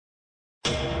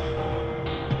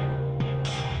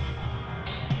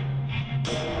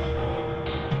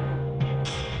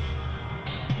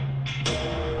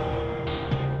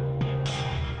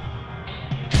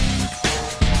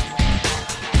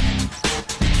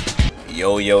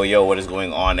Yo, yo, yo, what is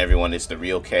going on, everyone? It's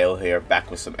theRealKaaayle here,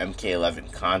 back with some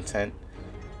MK11 content.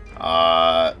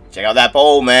 Check out that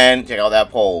poll, man. Check out that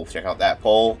poll. Check out that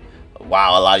poll.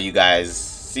 Wow, a lot of you guys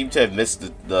seem to have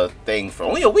missed the thing for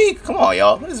only a week. Come on,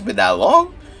 y'all. It's been that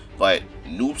long. But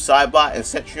Noob, Sidebot, and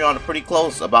Cetrion are pretty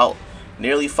close. About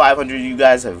nearly 500 of you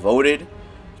guys have voted.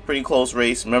 It's a pretty close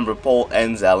race. Remember, poll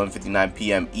ends at 11:59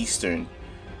 p.m. Eastern.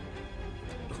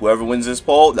 Whoever wins this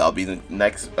poll, that'll be the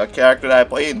next character that I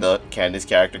play in the Can This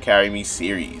Character Carry Me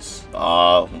series.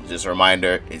 Just a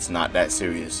reminder, it's not that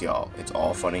serious, y'all. It's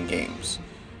all fun and games.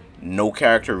 No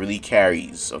character really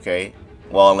carries, okay?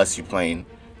 Well, unless you're playing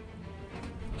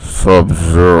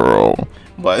Sub-Zero.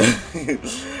 But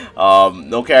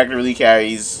no character really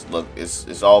carries. Look,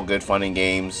 it's all good fun and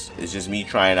games. It's just me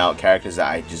trying out characters that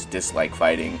I just dislike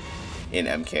fighting in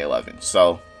MK11.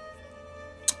 So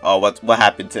what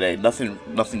happened today? Nothing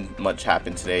much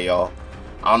happened today, y'all.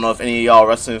 I don't know if any of y'all are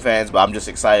wrestling fans, but I'm just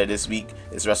excited this week.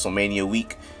 It's WrestleMania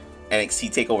week.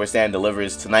 NXT TakeOver Stand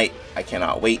delivers tonight. I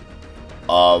cannot wait.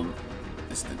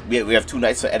 We have 2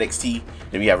 nights for NXT.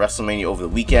 Then we have WrestleMania over the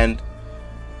weekend.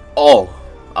 Oh,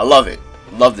 I love it.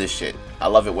 Love this shit. I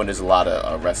love it when there's a lot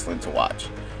of wrestling to watch.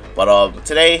 But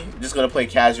today, I'm just gonna play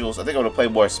casuals. I think I'm gonna play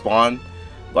more Spawn.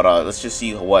 But let's just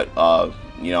see what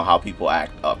you know, how people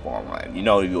act up online. You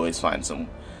know, you always find some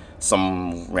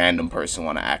random person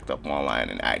want to act up online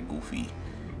and act goofy.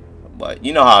 But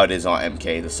you know how it is on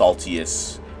MK, the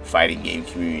saltiest fighting game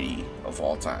community of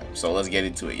all time. So let's get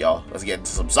into it, y'all. Let's get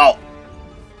into some salt.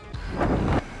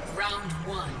 Round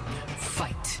 1,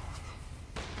 fight.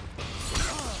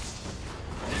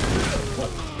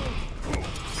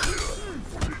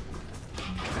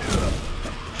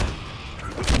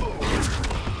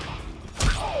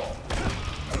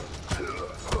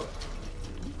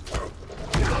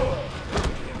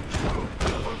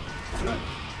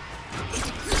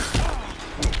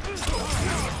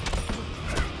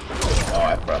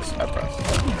 I press.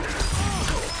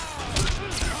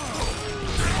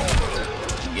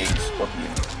 I'm getting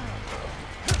Scorpion.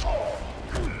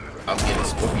 I'm getting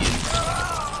Scorpion.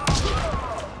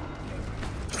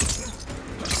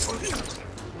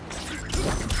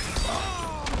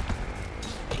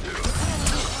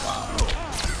 Wow.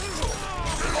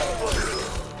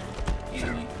 He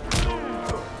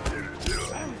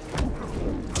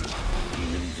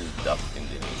really just ducked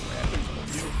into this, man.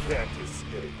 You can't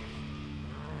escape.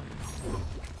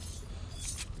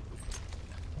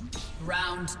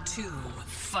 Round 2,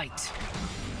 fight.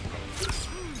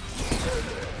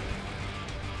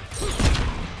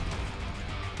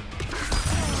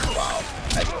 Wow,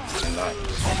 I cannot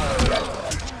get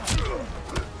that.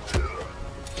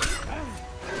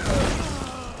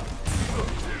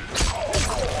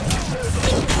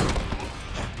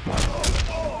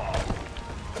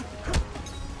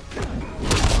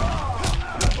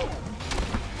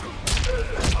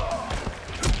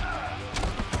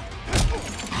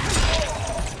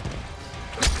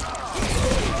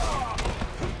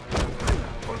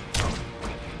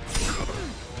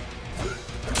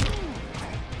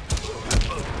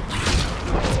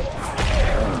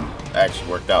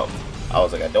 Actually worked out. I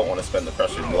was like, I don't want to spend the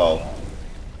crushing blow.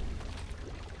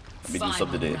 Let me do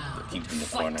something to keep him in the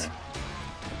corner.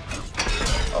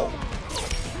 Oh.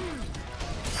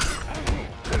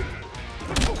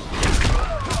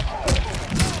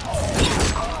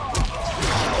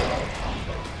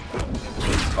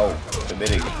 Oh,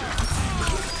 committing.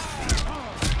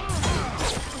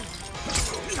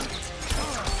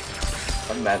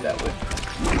 I'm mad that way.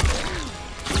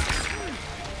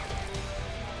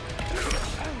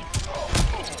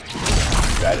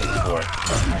 Tried it before.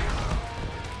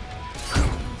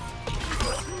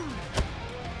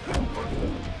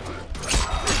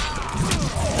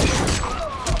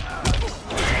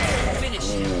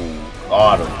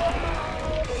 Got him.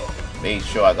 Made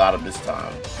sure I got him this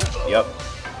time. Yep.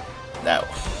 Now,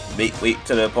 wait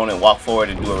till the opponent walk forward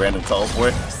and do a random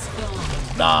teleport.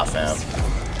 Nah, fam.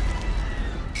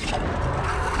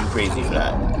 You crazy for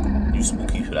that. You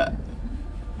spooky for that.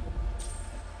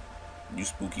 You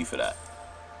spooky for that.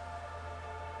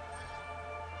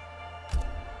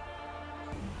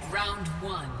 Round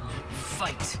 1,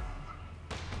 fight.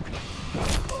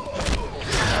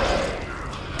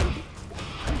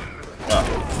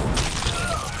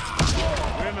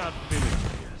 We're not finished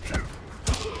yet.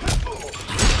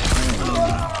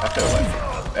 I feel like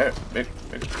there, big.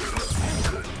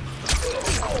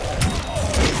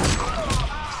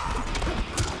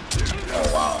 Oh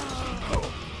wow.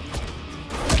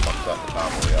 Fucked up the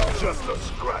combo, y'all. Just a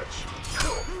scratch.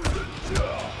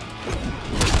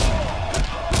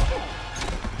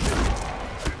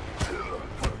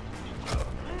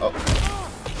 Oh.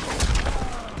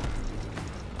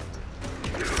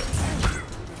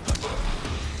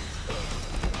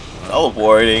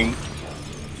 teleporting.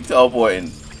 She's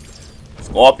teleporting.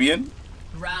 Scorpion.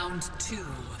 Round 2,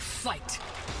 fight.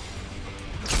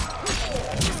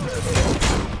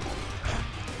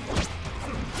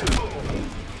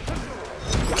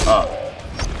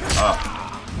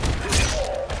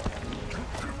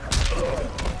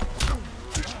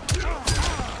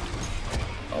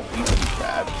 Oh, he really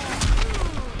grabbed.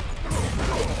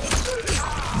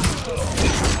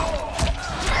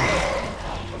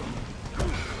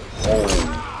 Oh,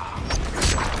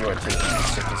 you are taking the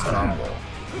sickest combo.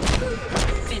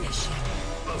 Finish him.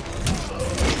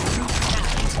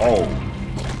 Oh.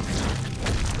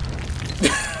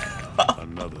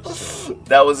 Another setup.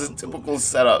 That was a typical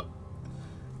setup.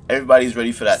 Everybody's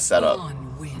ready for that setup.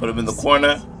 Spawn wins. Put him in the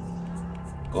corner.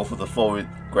 Go for the forward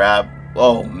grab.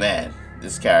 Oh man,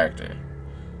 this character.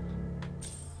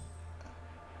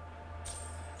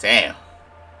 Damn.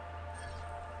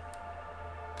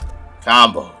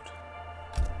 Comboed.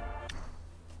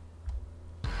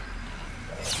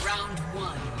 Round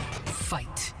 1,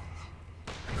 fight.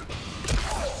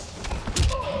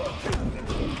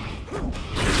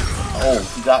 Oh,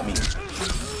 he got me.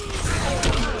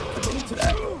 Into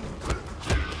that.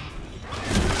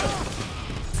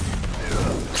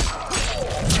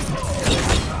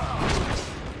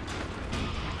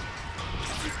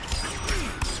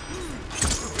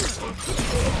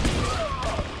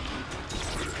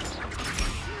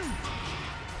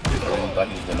 I thought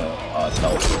he was gonna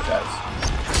teleport, guys.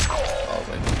 I was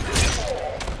like,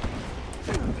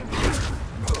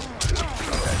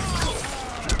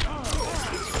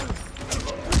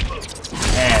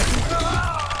 man.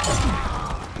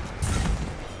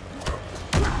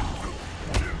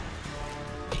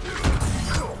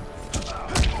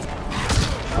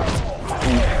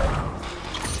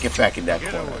 Get back in that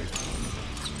corner.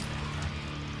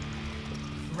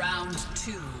 Round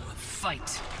 2,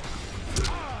 fight.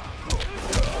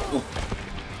 Ooh.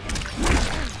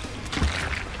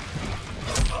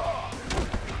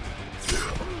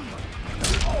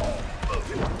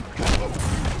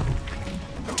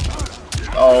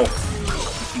 Oh,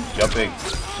 he keeps jumping.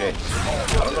 Shit. I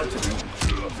don't know what to do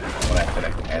when I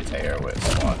connect anti-air with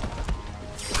Spawn.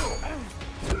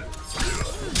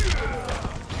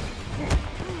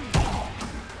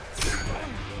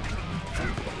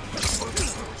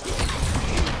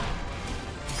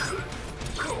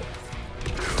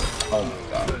 Oh my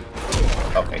god.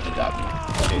 Okay, he got me.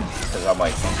 Shit, because I'm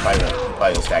like, he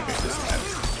probably will stack it this time.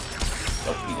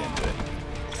 Nope, he didn't do it.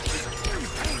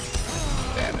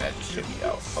 Damn, that shit me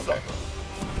out. Okay.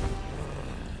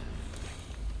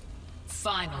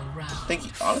 Final round. I think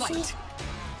he, honestly. Fight.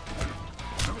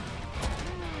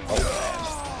 Oh man.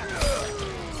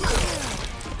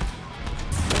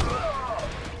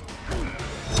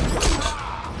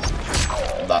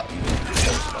 I'm not even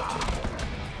close enough to it.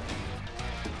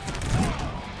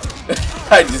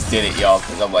 I just did it, y'all,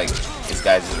 because I'm like, this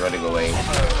guy's just running away.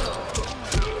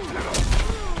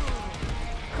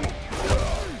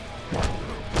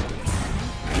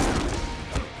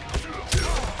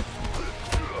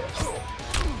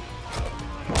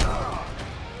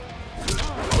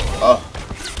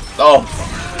 Oh,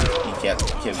 he kept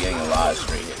getting a lot of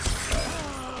straight hits.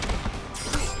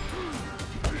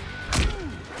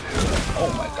 Oh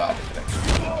my god, the connection.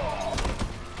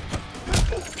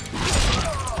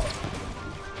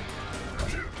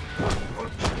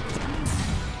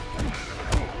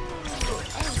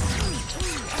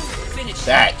 Finish.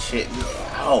 That chipped me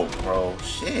out, bro.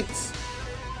 Shit.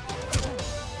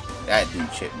 That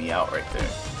dude chipped me out right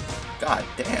there. God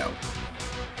damn.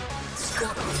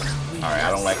 Alright,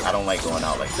 I don't like going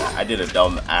out like that. I did a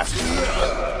dumb ass move.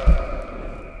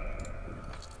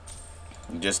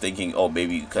 I'm just thinking, oh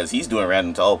maybe because he's doing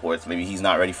random teleports, maybe he's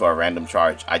not ready for a random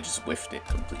charge. I just whiffed it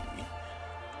completely.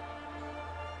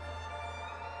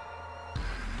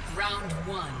 Round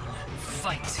 1,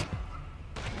 fight.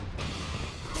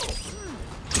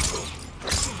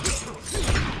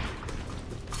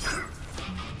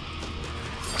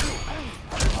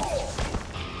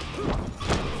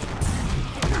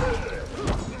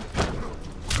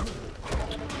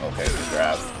 Okay, good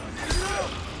grab.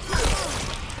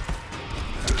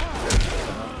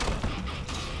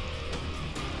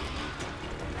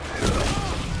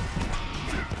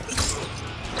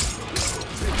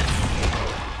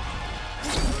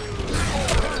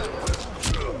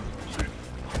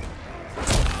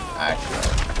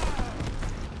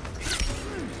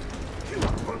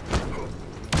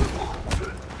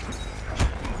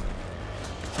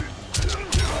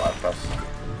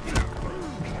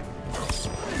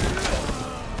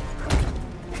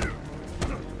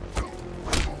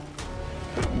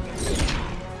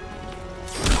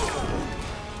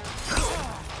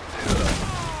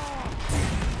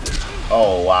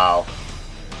 wow.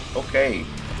 Okay.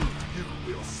 You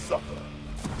will suffer.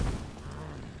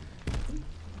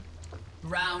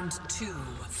 Round 2,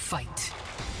 fight.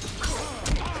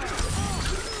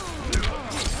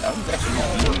 That was actually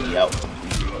eating me out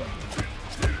completely.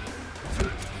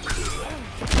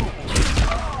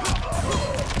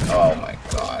 Oh my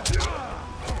god.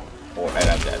 And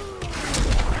I'm dead.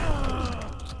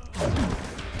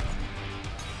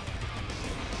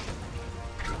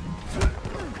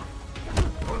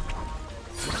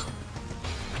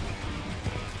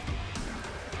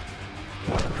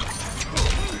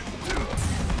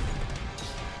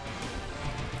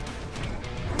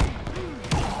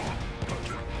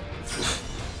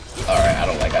 Alright, I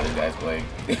don't like how this guy's playing.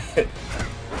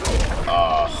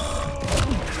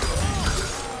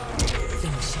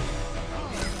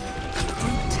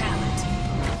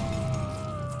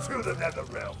 To the nether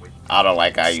realm with I don't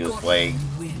like how he was playing.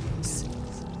 Wins.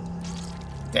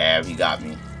 Damn, he got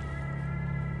me.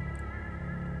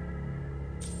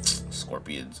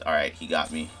 Scorpions. Alright, he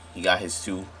got me. He got his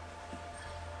 2.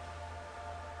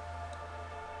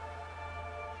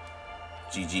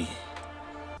 GG.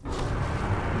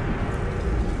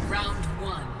 Round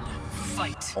 1,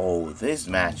 fight. Oh, this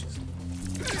match is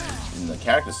in the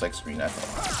character select screen. I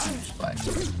thought huge like.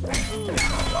 Oh,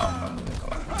 wow, I'm gonna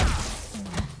come out.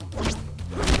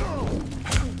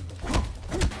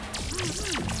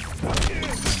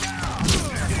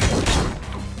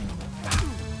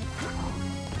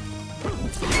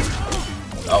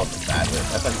 That was a bad hit. I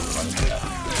thought he was running through that.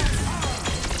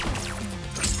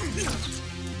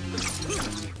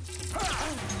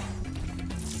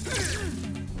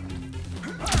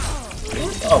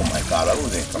 Oh my god, I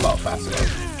didn't come out fast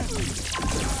enough.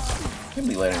 Can't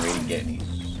be letting Raiden get any.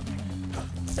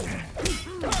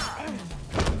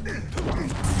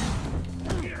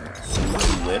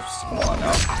 Two lifts? Come on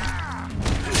now.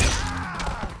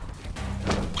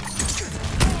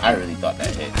 I really thought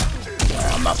that hit.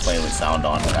 Alright, I'm not playing with sound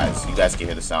on, guys. You guys can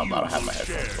hear the sound, but I don't have my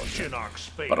headphones on.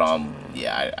 But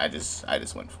yeah, I just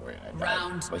went for it. I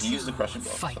died. But he used the crushing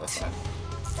blow, so that's fine.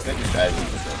 I think his strategy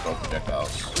was to throw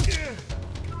projectiles.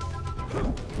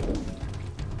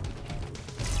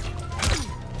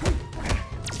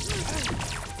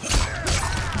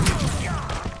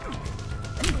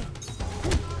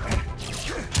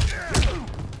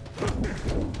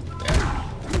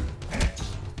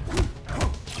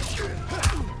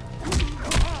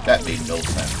 That made no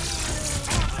sense.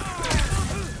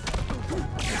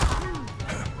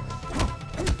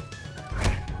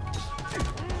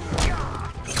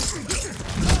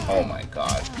 Oh my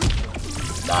god.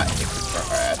 Not hit the front.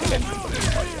 Alright, I think I need to put it in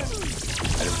audio. I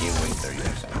just gave away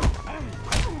 30%.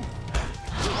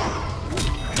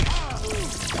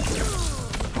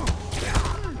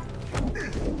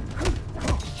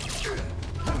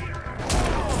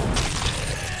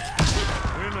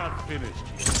 we're not finished.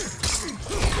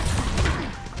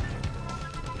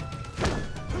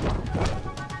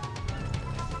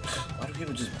 Why do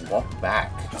people just walk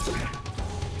back?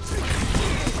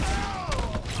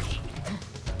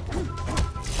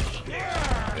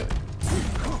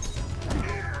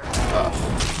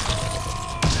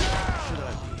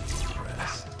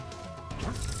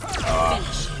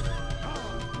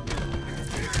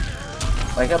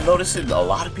 Like, I'm noticing a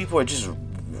lot of people are just,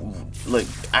 like,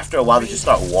 after a while they just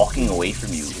start walking away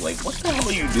from you. Like, what the hell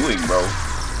are you doing, bro?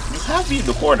 You have me in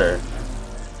the corner.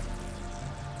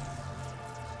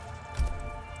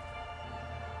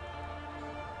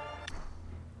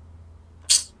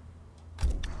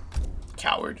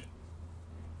 Coward.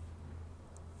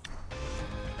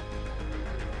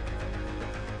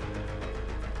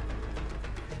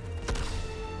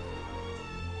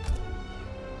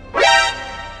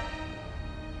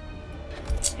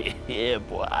 Yeah,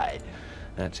 boy.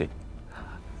 That's it.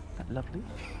 That lovely.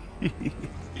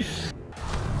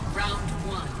 Round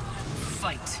 1,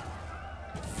 fight.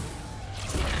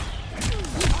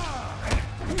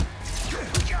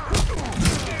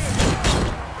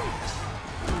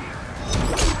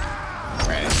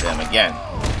 Ran into them again.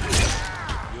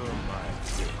 You're my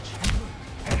bitch.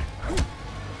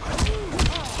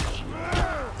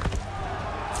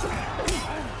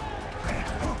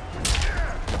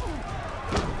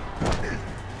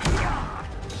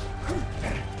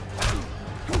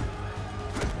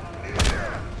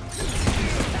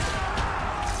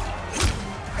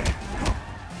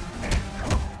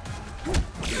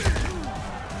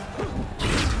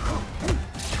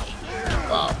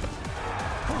 Wow.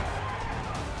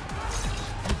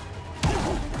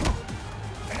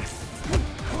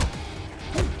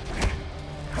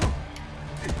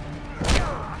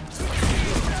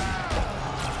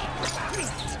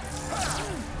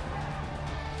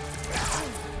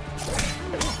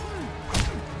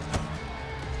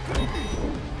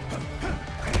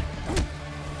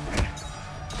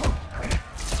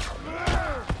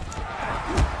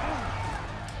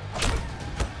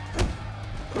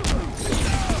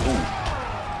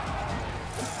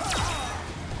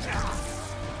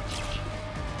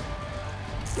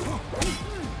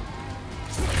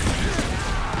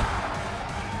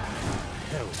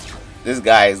 This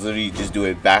guy is literally just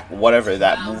doing back, whatever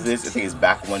that move is. I think it's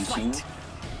back 1-2.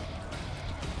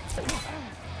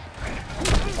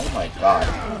 Oh my god.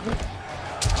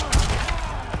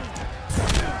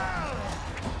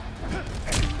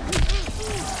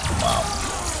 Wow.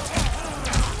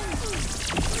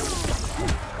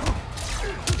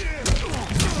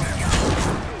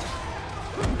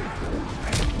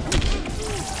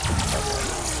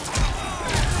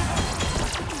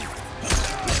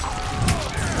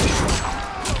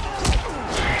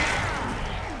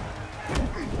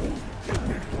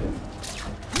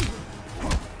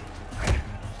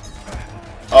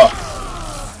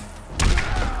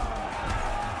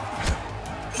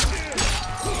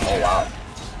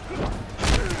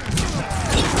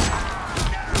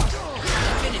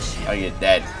 Now you're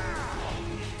dead.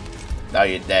 Now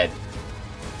you're dead.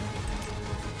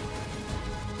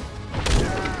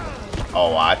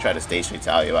 Oh, wow, I tried to stage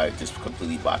fatality, but I just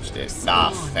completely botched it. Nah,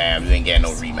 fam, you ain't getting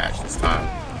no rematch this time.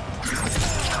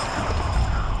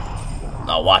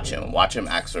 Now watch him. Watch him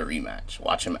ask for a rematch.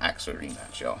 Watch him ask for a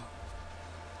rematch, yo.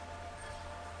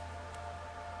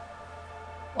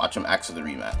 Watch him ask for the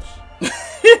rematch.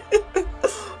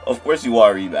 Of course you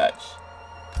are a rematch.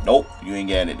 Nope, you ain't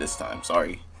getting it this time.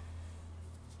 Sorry.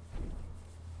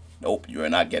 Nope, you are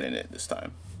not getting it this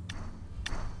time.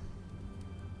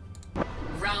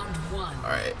 Round 1. All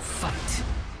right. Fight.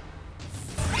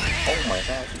 Oh my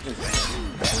gosh, you just...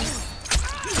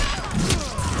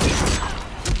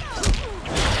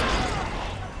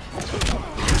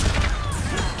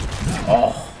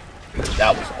 Oh,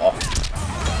 that was awful.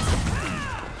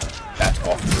 That's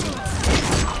awful.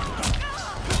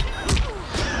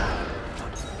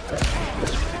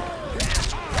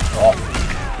 Oh,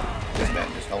 this man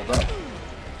just held up.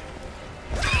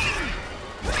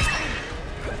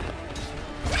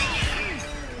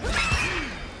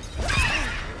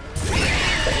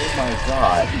 Oh my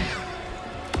god.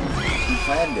 He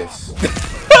planned this.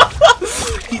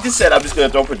 He just said, I'm just gonna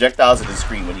throw projectiles at the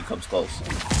screen when he comes close.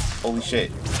 Holy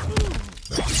shit.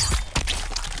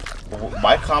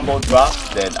 My combo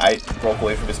dropped, then I broke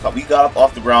away from his combo. We got up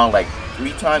off the ground like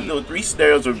 3 times. There were 3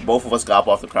 scenarios where both of us got up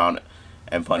off the ground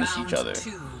and punished each other. Round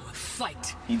 2.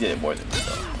 Fight. He did it more than me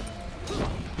though.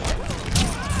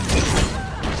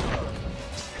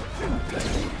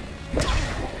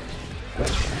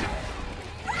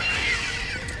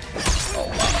 Oh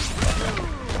wow.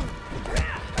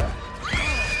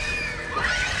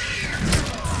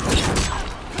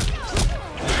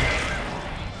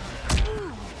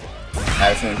 I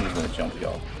assume he was gonna jump,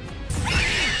 y'all.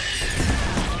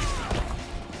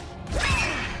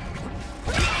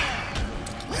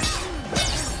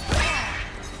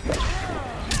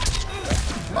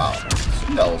 Wow,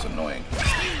 that was annoying.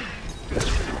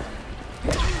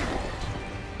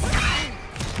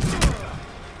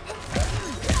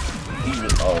 He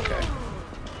really, oh, okay.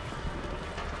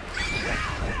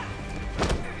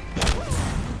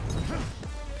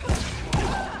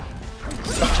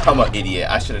 I'm an idiot.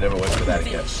 I should have never went for that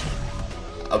again.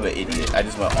 I'm an idiot. I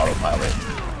just went autopilot.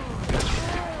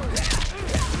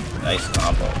 Nice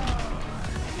combo.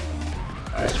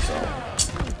 Alright, so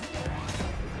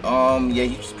yeah,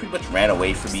 he just pretty much ran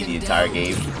away from me the entire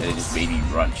game, and it just made me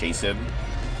chase him.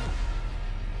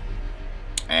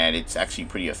 And it's actually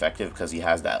pretty effective because he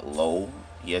has that low.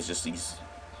 He has just these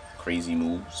crazy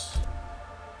moves.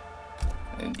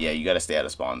 And yeah, you gotta stay out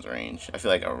of Spawn's range. I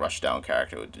feel like a rushdown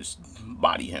character would just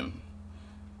body him.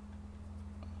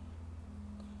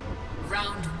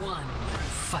 Round 1.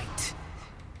 Fight.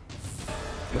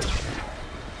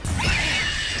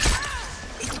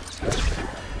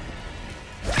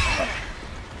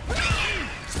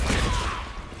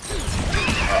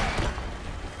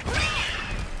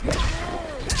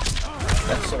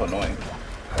 That's so annoying.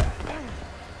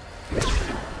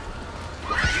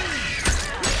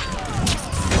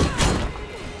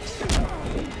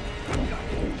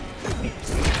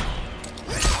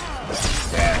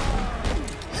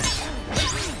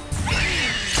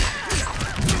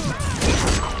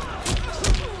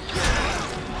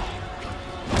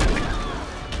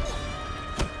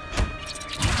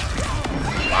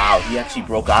 He actually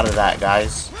broke out of that,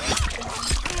 guys.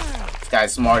 This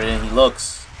guy's smarter than he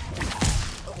looks.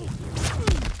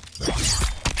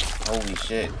 Holy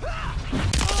shit.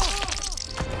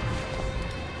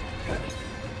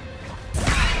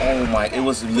 Oh my, it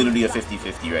was literally a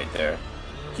 50-50 right there.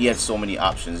 He had so many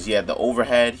options. He had the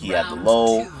overhead, he had the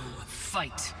low.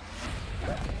 Fight.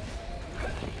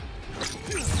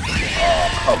 Oh,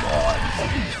 come on.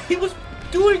 He was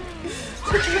doing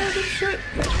such random shit.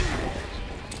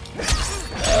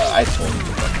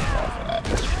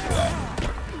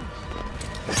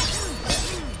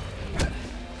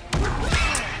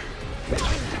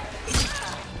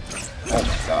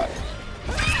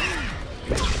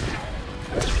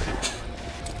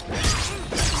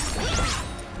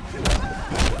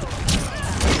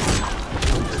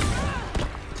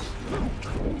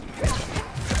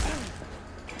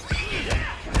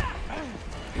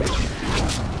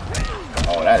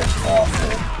 that is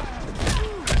awful.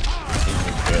 He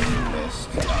just barely missed.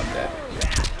 Not that.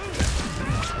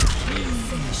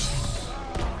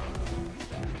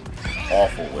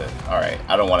 Awful whip. Alright,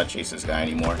 I don't want to chase this guy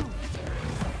anymore.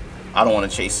 I don't want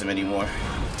to chase him anymore.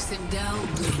 Sindel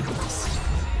wins.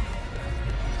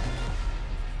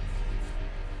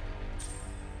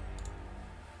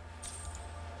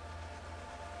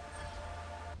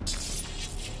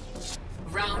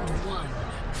 Round 1,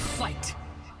 fight.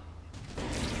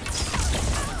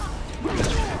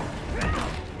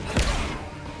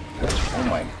 Oh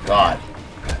my god.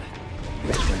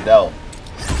 Sindel.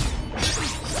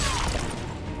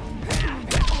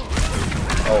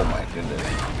 Oh my goodness.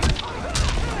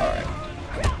 Alright.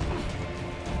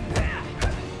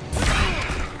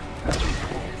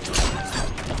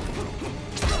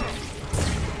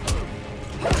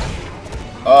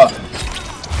 Oh.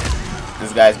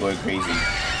 This guy's going crazy.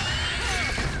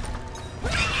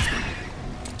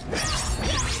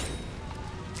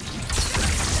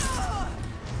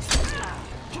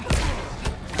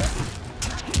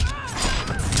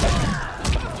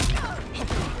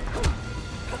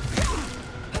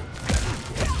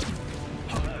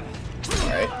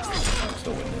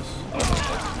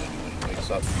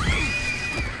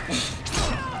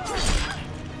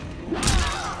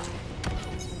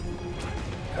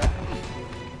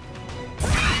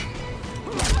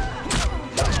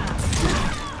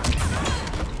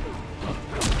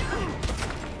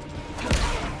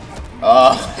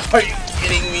 Are you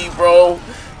kidding me, bro?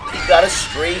 He got a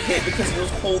straight hit because he was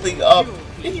holding up.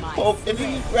 And he poked and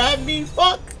he grabbed me.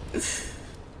 Fuck.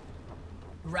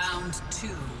 Round 2,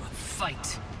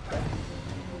 fight.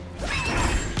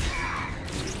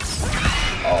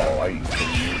 Oh, are you kidding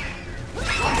me?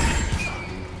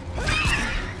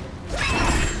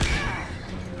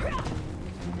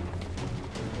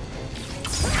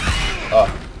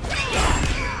 Oh.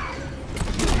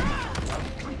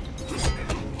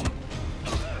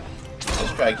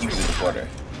 Let's try to keep it in the quarter.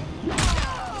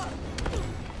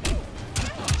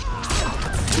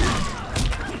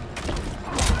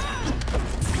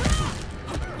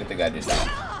 Good thing I did that.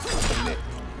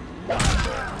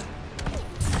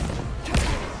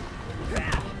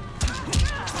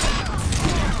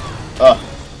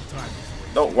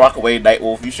 Don't walk away,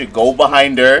 Nightwolf. You should go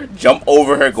behind her, jump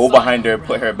over her, go behind her,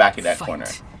 put her back in that corner.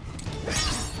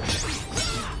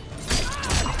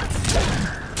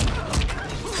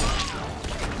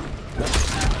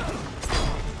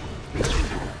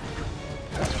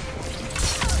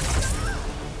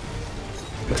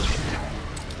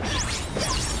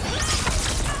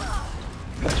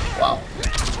 Wow.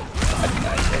 I did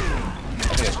not expect it.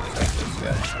 I think I should expect this,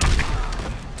 yeah.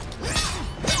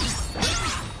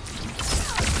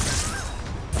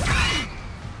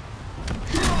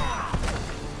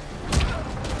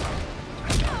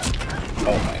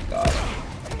 Oh my god.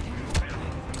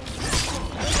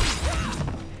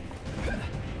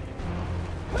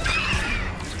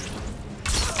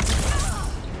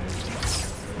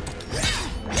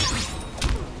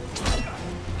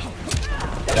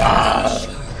 Ah,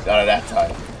 got it that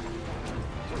time.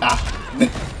 Ah.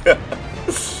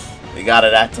 We got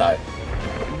it that time.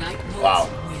 Wow.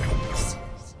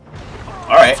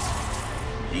 Alright.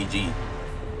 GG.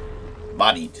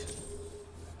 Bodied.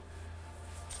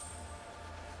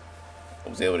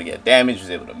 Was able to get damage, was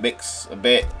able to mix a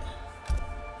bit.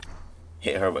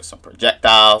 Hit her with some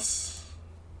projectiles.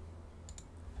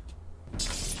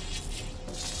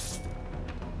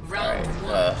 Alright,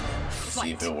 let's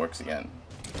see if it works again.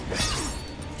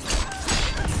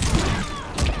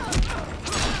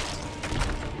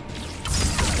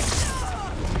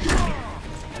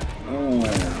 Ooh,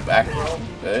 back row,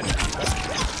 good.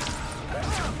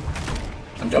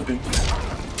 I'm jumping.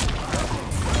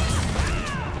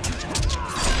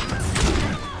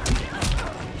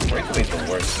 Breakaway's the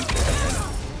worst feature ever.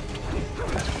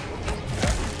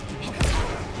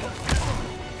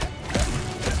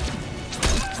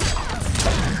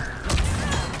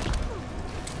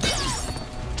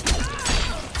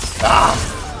 Ah!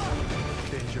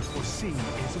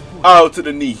 Oh, to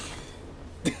the knee.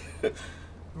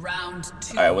 Round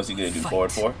 2. Alright, what's he gonna do?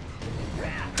 Forward 4?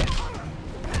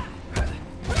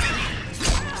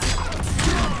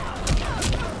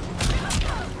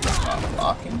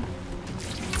 Blocking.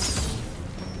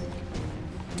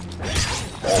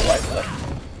 Oh, right, left.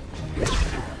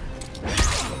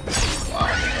 Wow,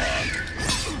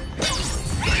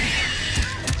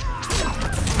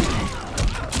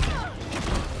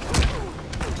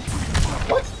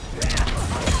 what?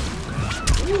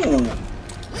 Ooh.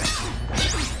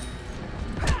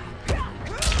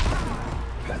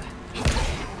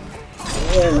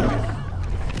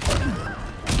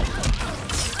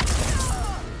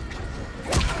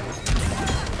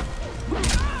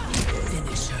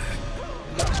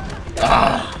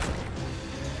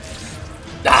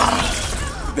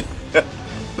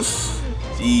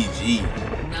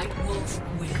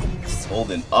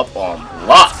 Holding up on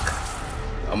lock.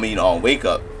 I mean on wake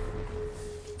up.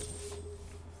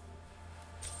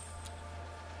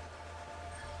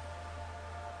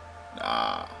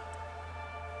 Nah.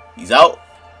 He's out.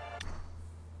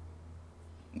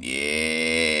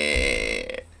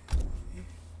 Yeah.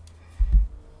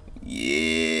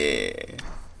 Yeah.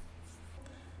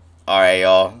 Alright,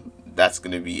 y'all. That's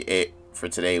going to be it for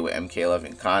today with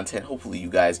MK11 content. Hopefully you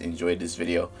guys enjoyed this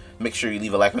video. Make sure you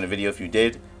leave a like on the video if you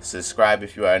did. Subscribe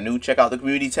if you are new. Check out the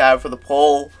community tab for the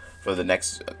poll for the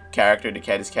next character, the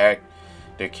Cadis character.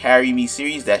 The Carry Me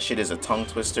series. That shit is a tongue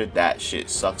twister. That shit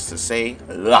sucks to say.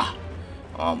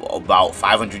 About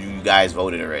 500 of you guys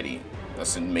voted already.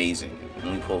 That's amazing.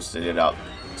 We posted it up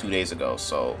 2 days ago,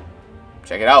 so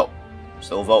check it out.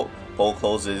 Still vote. Poll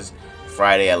closes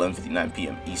Friday at 11:59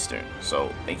 p.m. Eastern.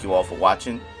 So thank you all for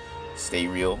watching. Stay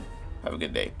real. Have a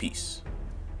good day. Peace.